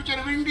 The future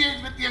of India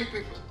is with young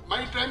people.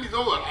 My time is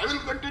over. I will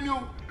continue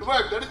to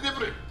work. That is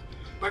different.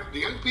 But the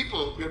young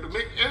people, we have to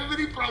make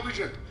every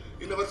provision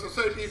in our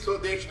society so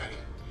they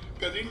shine.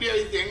 Because India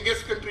is the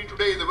youngest country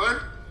today in the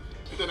world,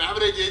 with an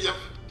average age of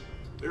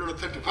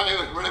 35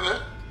 or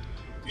whatever.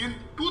 In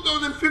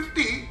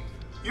 2050,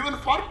 even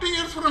 40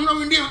 years from now,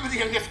 India will be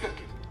the youngest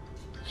country.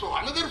 So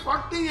another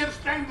 40 years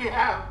time we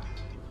have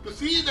to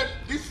see that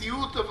this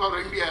youth of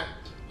our India,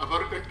 of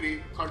our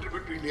country,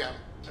 contribute to India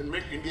and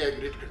make India a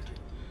great country.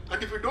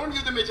 And if we don't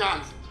give them a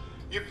chance,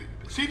 if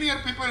senior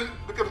people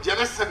become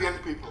jealous of young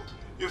people,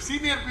 if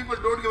senior people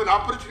don't give an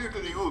opportunity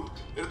to the youth,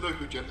 there is no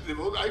future.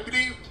 I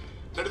believe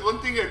that is one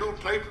thing I do,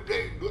 try to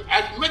do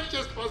as much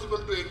as possible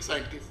to young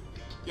scientists,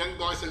 young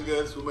boys and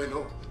girls whom I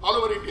know, all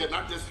over India,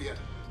 not just here.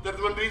 That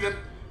is one reason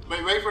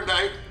my wife and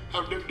I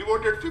have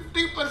devoted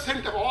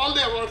 50% of all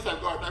the awards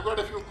I've got. I've got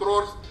a few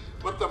crores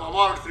worth of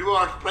awards,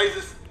 rewards,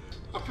 prizes.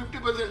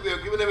 50% we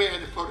have given away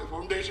as a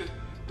foundation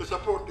to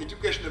support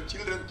education of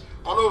children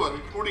all over,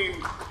 including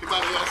in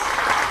Himalayas.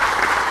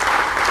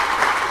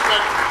 In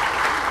fact,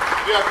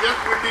 we are just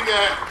building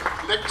a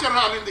lecture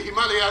hall in the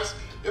Himalayas.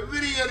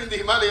 Every year in the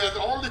Himalayas,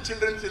 all the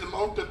children in the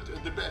mountains,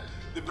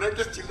 the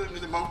brightest children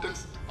in the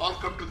mountains, all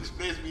come to this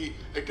place.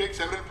 I take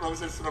several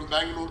professors from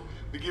Bangalore.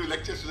 We give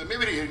lectures to them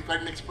every year. In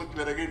fact, next month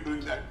we are again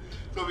doing that.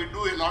 So we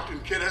do a lot in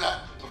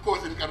Kerala. Of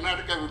course, in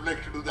Karnataka, we would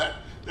like to do that.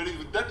 That is,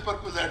 with that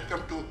purpose, I had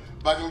come to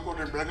Bagalkot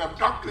and Belagavi,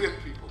 talk to young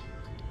people.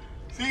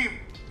 See,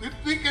 if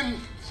we can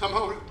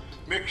somehow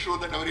make sure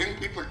that our young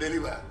people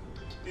deliver,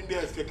 India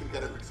has taken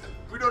care of itself.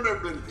 We don't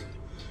have to do anything.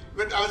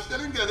 But I was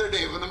telling the other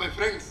day, one of my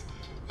friends,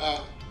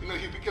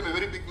 he became a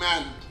very big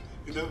man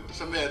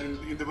somewhere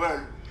in the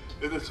world.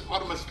 This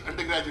foremost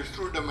undergraduate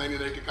student of mine in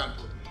IIT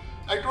Kanpur.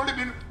 I told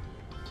him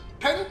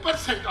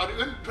 10% or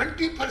even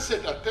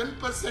 20% or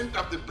 10%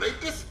 of the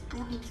brightest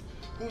students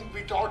whom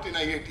we taught in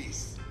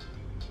IITs.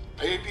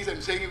 IITs,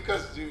 I'm saying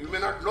because you may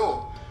not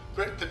know,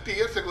 30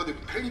 years ago, the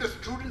kind of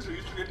students we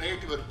used to get in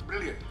IIT were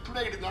brilliant.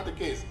 Today it is not the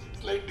case.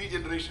 Slight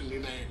degeneration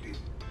in IITs.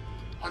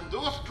 And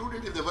those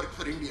students, if they work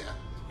for India,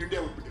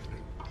 India would be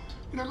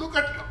different. Look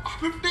at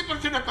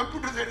 50% of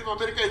computer science of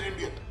America is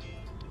Indian.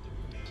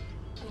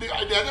 The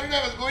other day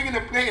I was going in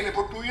a plane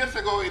about 2 years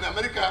ago in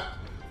America.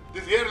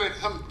 This airline,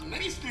 some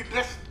nicely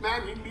dressed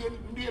man,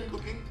 Indian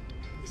looking.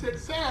 He said,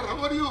 "Sir, how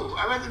are you?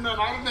 I was in an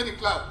ordinary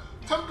class.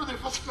 Come to the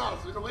first class.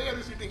 Why are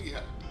you sitting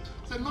here?"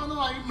 I said, "No,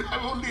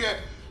 I'm only an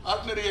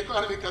ordinary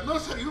economy class." "No,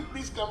 sir, you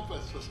please come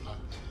first class."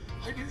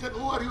 I said,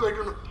 "Who are you? I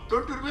don't know."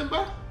 "Don't you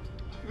remember?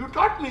 You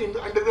taught me in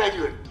the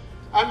undergraduate.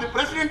 I'm the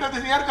president of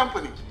this air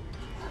company."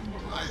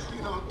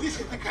 This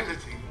is the kind of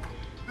thing.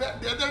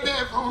 The other day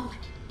I found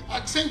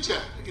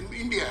Accenture in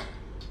India.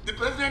 The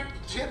president,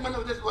 chairman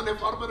of this one, a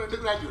former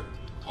undergraduate.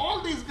 All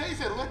these guys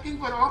are working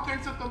for all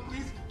kinds of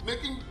companies,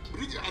 making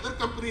rich, other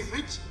companies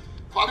rich,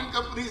 foreign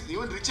companies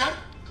even richer,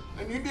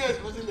 and India is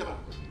losing them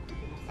out.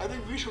 I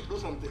think we should do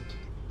something.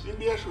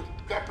 India should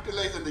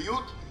capitalize on the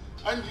youth,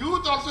 and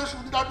youth also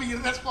should not be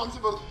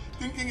irresponsible,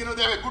 thinking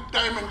they have a good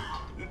time and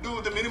do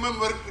the minimum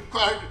work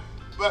required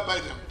by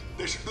them.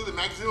 They should do the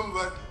maximum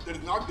work that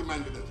is not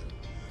demanded of them.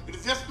 It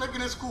is just like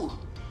in a school.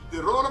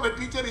 The role of a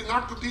teacher is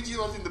not to teach you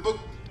what's in the book,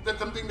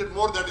 that's something that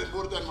more than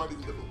what is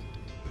in the book.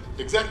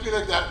 Exactly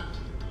like that,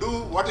 do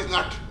what is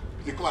not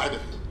required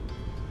of you.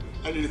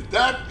 And it is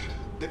that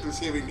will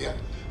save India.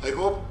 I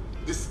hope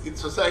this in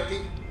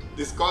society,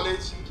 this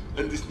college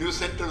and this new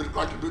center will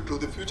contribute to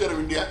the future of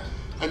India,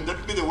 and that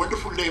will be the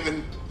wonderful day when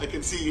I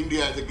can see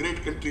India as a great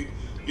country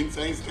in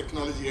science,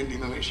 technology and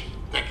innovation.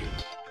 Thank you.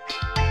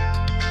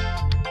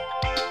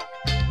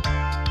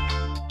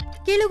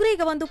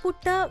 ಕೇಳುಗರೀಗ ಒಂದು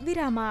ಪುಟ್ಟ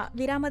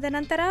ವಿರಾಮದ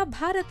ನಂತರ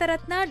Bharat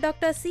Ratna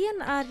doctor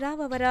CNR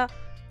Rao ಅವರ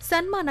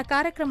ಸನ್ಮಾನ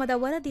ಕಾರ್ಯಕ್ರಮದ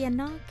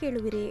ವರದಿಯನ್ನ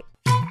ಕೇಳುವಿರಿ.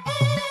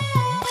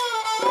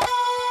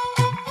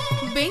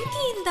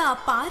 ಬೆಂಕಿಯಿಂದ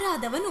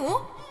ಪಾರಾದವನು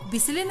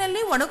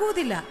ಬಿಸಿಲಿನಲ್ಲಿ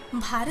ಒಣಗುವುದಿಲ್ಲ.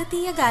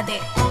 ಭಾರತೀಯ ಗಾದೆ.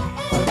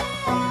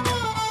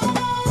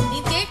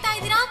 ನೀವು ಕೇಳ್ತಾ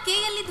ಇದ್ದೀರಾ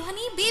KLE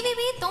ಧ್ವನಿ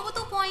BVB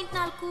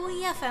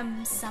 90.4 FM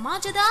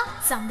ಸಮಾಜದ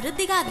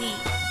ಸಮೃದ್ಧಿಗಾಗಿ.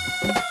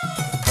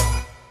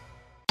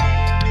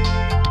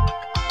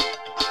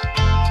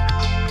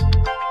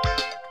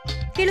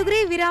 ಕೇಳುಗರೆ,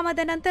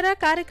 ವಿರಾಮದ ನಂತರ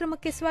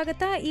ಕಾರ್ಯಕ್ರಮಕ್ಕೆ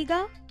ಸ್ವಾಗತ. ಈಗ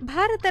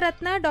ಭಾರತ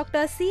ರತ್ನ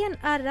ಡಾಕ್ಟರ್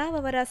CNR ರಾವ್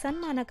ಅವರ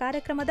ಸನ್ಮಾನ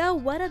ಕಾರ್ಯಕ್ರಮದ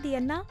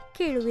ವರದಿಯನ್ನ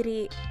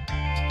ಕೇಳುವಿರಿ.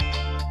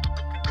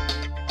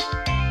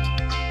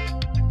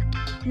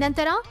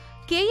 ನಂತರ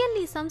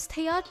KLE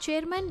ಸಂಸ್ಥೆಯ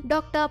ಚೇರ್ಮನ್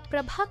ಡಾಕ್ಟರ್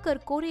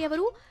ಪ್ರಭಾಕರ್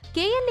ಕೋರೆಯವರು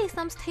KLE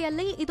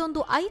ಸಂಸ್ಥೆಯಲ್ಲಿ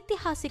ಇದೊಂದು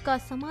ಐತಿಹಾಸಿಕ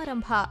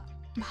ಸಮಾರಂಭ.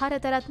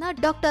 ಭಾರತ ರತ್ನ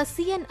ಡಾಕ್ಟರ್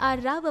CNR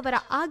ರಾವ್ ಅವರ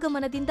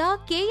ಆಗಮನದಿಂದ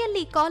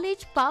KLE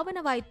ಕಾಲೇಜ್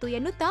ಪಾವನವಾಯಿತು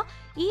ಎನ್ನುತ್ತಾ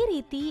ಈ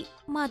ರೀತಿ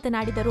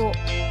ಮಾತನಾಡಿದರು.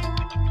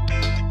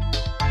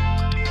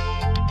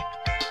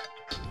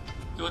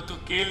 ಇವತ್ತು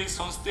KLE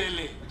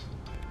ಸಂಸ್ಥೆಯಲ್ಲಿ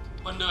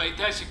ಒಂದು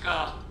ಐತಿಹಾಸಿಕ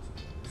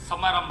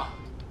ಸಮಾರಂಭ.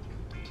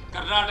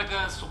 ಕರ್ನಾಟಕ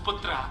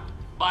ಸುಪುತ್ರ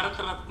ಭಾರತ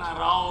ರತ್ನ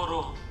ರಾವ್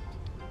ಅವರು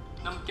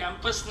ನಮ್ಮ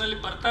ಕ್ಯಾಂಪಸ್ನಲ್ಲಿ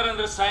ಬರ್ತಾರೆ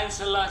ಅಂದರೆ ಸೈನ್ಸ್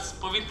ಎಲ್ಲ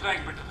ಪವಿತ್ರ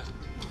ಆಗಿಬಿಟ್ಟದೆ.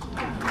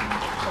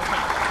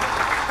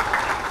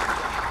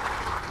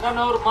 ನಾನು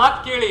ಅವ್ರ ಮಾತು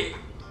ಕೇಳಿ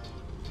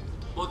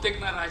ಬಹುತೇಕ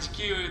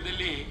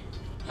ರಾಜಕೀಯದಲ್ಲಿ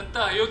ಅಂತ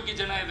ಅಯೋಗ್ಯ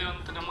ಜನ ಇದೆ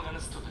ಅಂತ ನಮಗೆ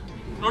ಅನಿಸ್ತದೆ.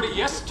 ನೋಡಿ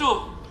ಎಷ್ಟು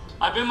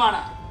ಅಭಿಮಾನ,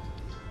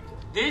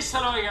 ದೇಶ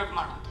ಸಲುವಾಗಿ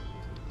ಅಭಿಮಾನ.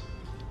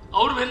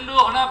 ಅವ್ರ ಬೆನ್ನು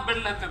ಹಣ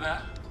ಬೆನ್ನತ್ತದ.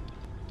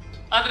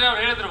 ಆದರೆ ಅವ್ರು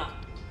ಹೇಳಿದ್ರು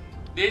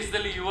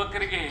ದೇಶದಲ್ಲಿ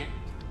ಯುವಕರಿಗೆ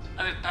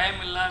ಅದೇ ಟೈಮ್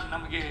ಇಲ್ಲ,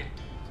 ನಮಗೆ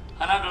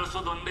ಹಣ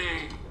ಗಳಿಸೋದು ಒಂದೇ.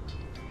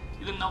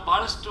 ಇದನ್ನು ನಾವು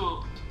ಭಾಳಷ್ಟು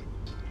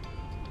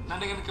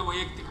ನನಗನಕ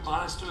ವೈಯಕ್ತಿಕ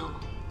ಭಾಳಷ್ಟು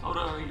ಅವರ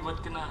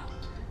ಇವತ್ತಿನ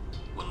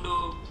ಒಂದು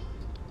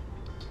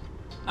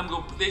ನಮಗೆ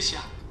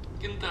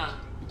ಉಪದೇಶಕ್ಕಿಂತ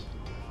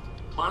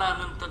ಭಾಳ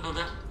ಅನಂತ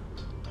ಅನ್ನೋದ.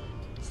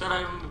 Sir,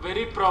 I am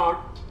very proud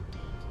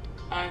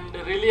and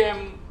really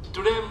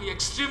today I'm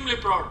extremely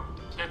proud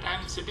that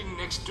I'm sitting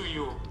next to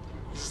you.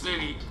 It's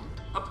really,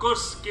 of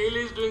course,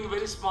 Kaylee is doing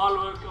very small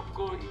work. Of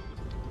course,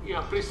 you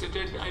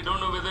appreciated. I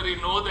don't know whether you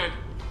know that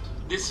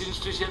this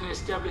institution is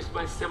established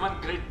by 7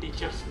 great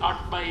teachers, not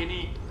by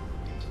any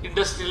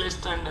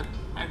industrialist, and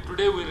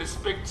today we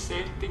respect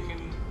same thing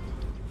in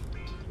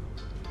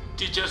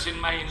teachers in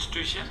my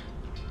institution,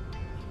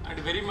 and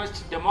very much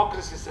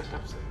democracy set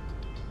up, sir.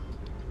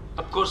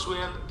 Of course,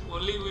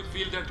 we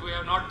feel that we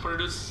have not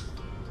produced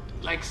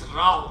like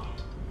Rao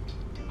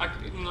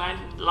in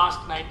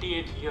last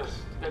 98 years.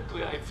 That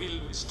way I feel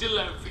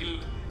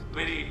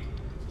very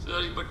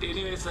sorry. But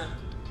anyway, sir,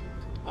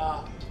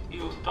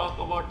 you talk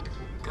about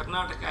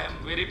Karnataka, I am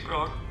very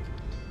proud.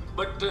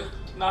 But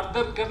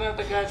northern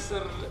Karnataka,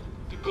 sir,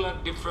 people are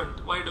different.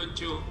 Why don't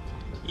you,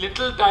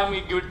 little time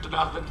we give it to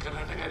northern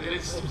Karnataka. There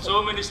is so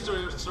many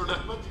students.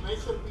 Much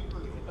nicer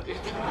people.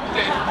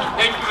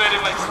 Thank you very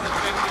much.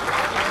 Thank you.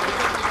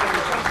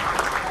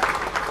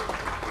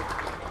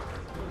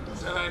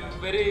 Sir, I am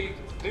very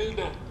thrilled.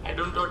 I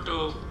don't want to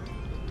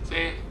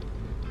say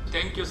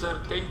thank you, sir.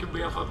 Thank you on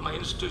behalf of my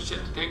institution.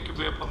 Thank you on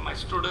behalf of my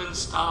students,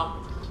 staff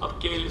of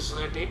KL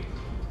Society.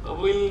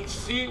 We'll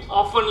see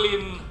oftenly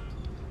in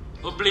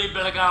Hubli,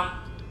 Belgaum,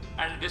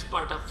 and this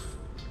part of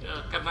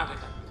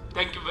Karnataka.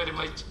 Thank you very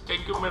much.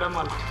 Thank you, Madam.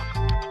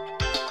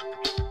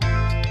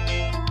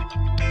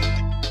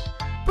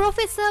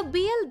 Professor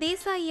BL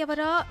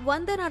ದೇಸಾಯಿಯವರ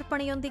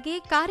ವಂದನಾರ್ಪಣೆಯೊಂದಿಗೆ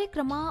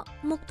ಕಾರ್ಯಕ್ರಮ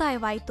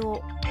ಮುಕ್ತಾಯವಾಯಿತು.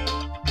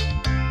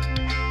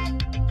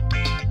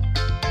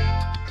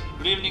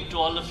 Good evening to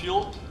all of you.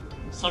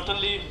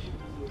 Certainly,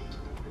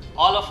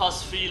 all of us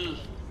feel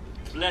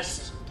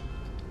blessed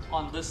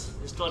on this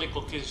historic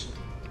occasion.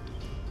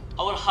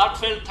 Our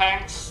heartfelt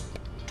thanks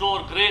to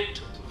our great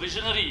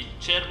visionary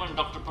chairman,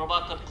 Dr.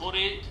 Prabhakar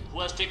Kore, who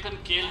has taken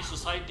KL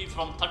Society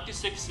from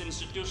 36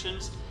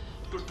 institutions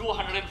to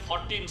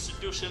 240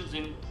 institutions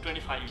in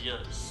 25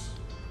 years.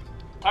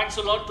 Thanks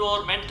a lot to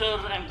our mentor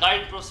and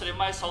guide, Professor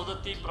M.I.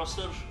 Saudati,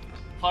 Professor,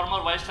 former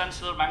Vice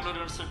Chancellor, Bangalore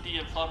University,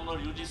 and former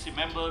UGC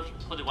member,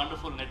 for the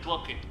wonderful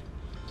networking.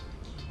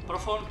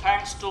 Profound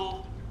thanks to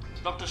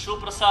Dr. Shiv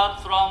Prasad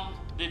from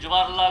the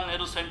Jawaharlal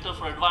Nehru Center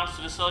for Advanced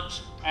Research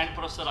and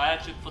Professor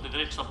Ayachit for the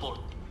great support.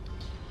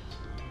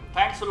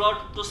 Thanks a lot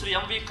to Sri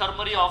M.V.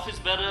 Karmari, office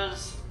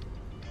bearers,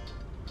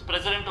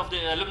 President of the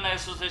Alumni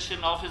Association,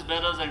 office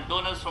bearers and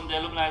donors from the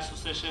Alumni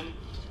Association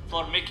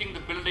for making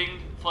the building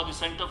for the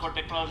Center for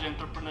Technology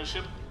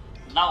Entrepreneurship,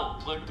 now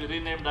going to be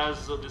renamed as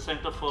the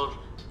Center for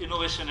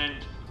Innovation and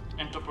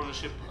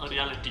Entrepreneurship, a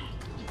reality.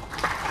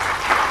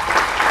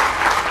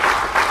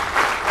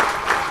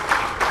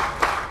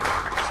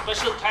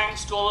 Special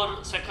thanks to our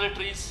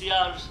secretaries,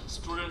 CR,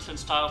 students and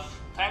staff.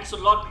 Thanks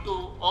a lot to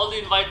all the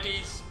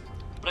invitees,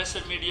 press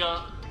and media,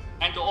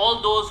 and to all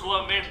those who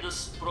have made this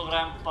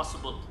program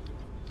possible.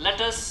 Let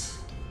us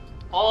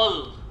all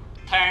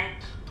thank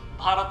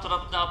Bharat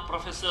Ratna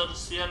Professor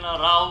C.N.R.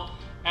 Rao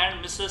and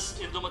Mrs.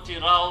 Indumati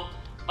Rao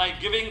by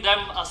giving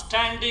them a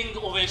standing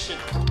ovation.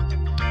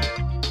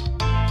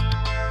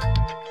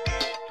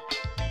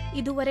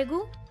 ಇದುವರೆಗೂ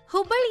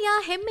ಹುಬ್ಬಳ್ಳಿಯ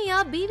ಹೆಮ್ಮೆಯ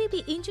B.V.B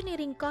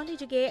engineering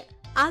ಕಾಲೇಜಿಗೆ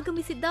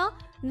ಆಗಮಿಸಿದ್ದ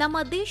ನಮ್ಮ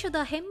ದೇಶದ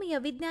ಹೆಮ್ಮೆಯ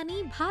ವಿಜ್ಞಾನಿ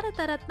Bharat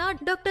Ratna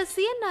doctor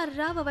C.N.R.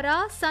 Rao ಅವರ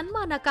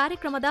ಸನ್ಮಾನ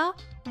ಕಾರ್ಯಕ್ರಮದ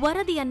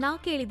ವರದಿಯನ್ನ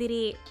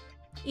ಕೇಳಿದಿರಿ.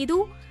 ಇದು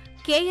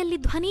KL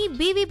ಧ್ವನಿ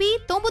B.V.B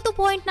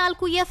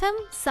 90.4 FM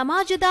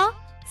ಸಮಾಜದ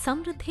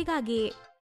ಸಮೃದ್ಧಿಗಾಗಿ.